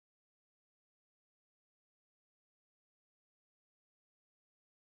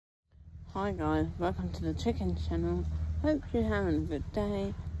Hi guys, welcome to the chickens channel. Hope you're having a good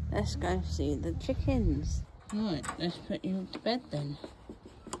day. Let's go see the chickens. Right, let's put you to bed then.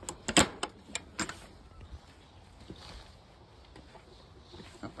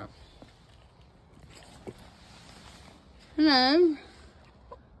 Hello.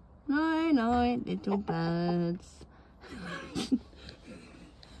 Night night, little birds.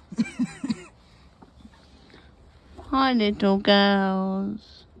 Hi little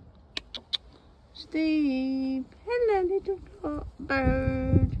girls. Steve. Hello little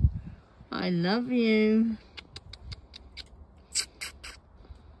bird. I love you.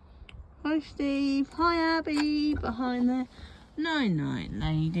 Hi Steve. Hi Abby behind there. Night night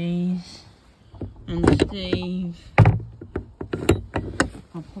ladies. And Steve.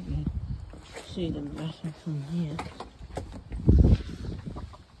 I'll probably see them better from here.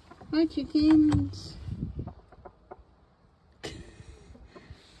 Hi chickens.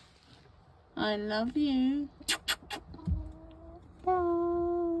 I love you.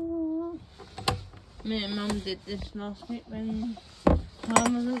 Me and Mum did this last week when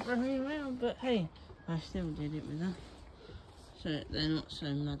Mum wasn't very well, but hey, I still did it with her. So they're not so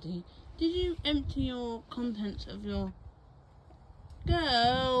muddy. Did you empty your contents of your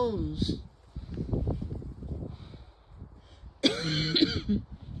girls?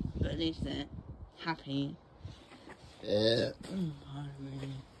 But at least they're happy. Pardon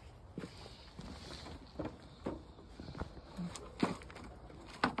me.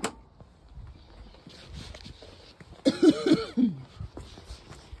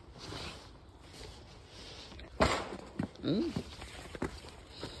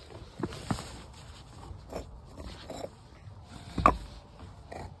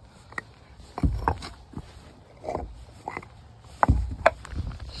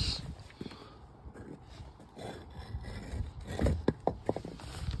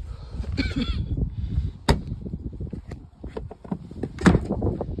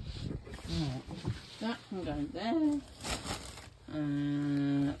 That can go there.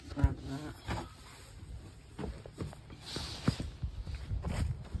 Grab that.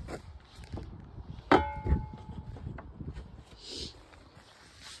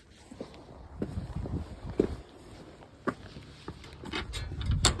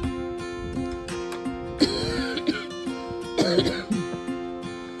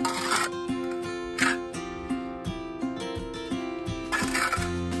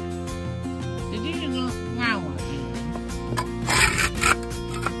 Did you just not wow at me?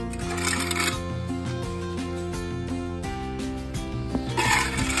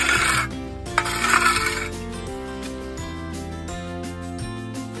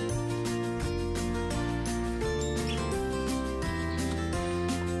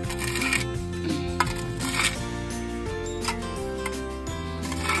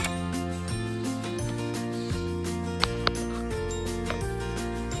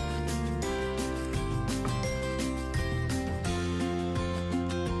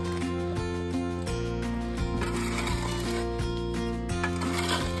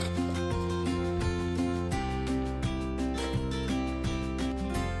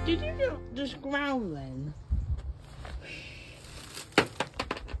 Did you not just growl then?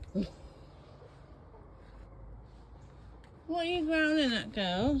 What are you growling at,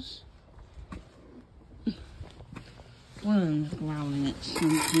 girls? One of them's growling at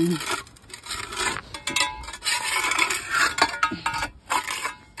something.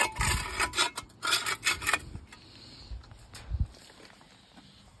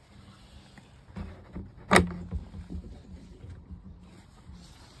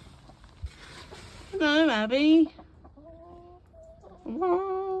 Hello, Abby.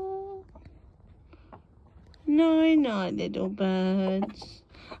 Night night, little birds.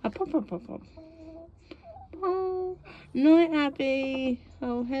 Pop, pop, pop, pop. Oh, night, Abby.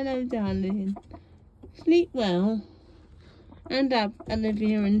 Oh, hello, darling. Sleep well. And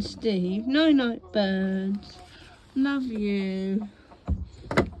Olivia and Steve. Night night, birds. Love you.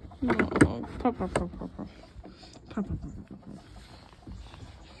 Oh, pop, pop, pop, pop, pop. Pop, pop, pop, pop, pop.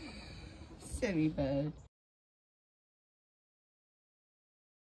 Silly bird.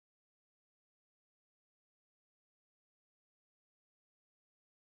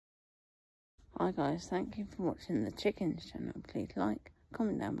 Hi guys, thank you for watching the chickens channel. Please like,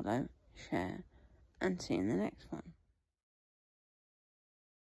 comment down below, share, and see you in the next one.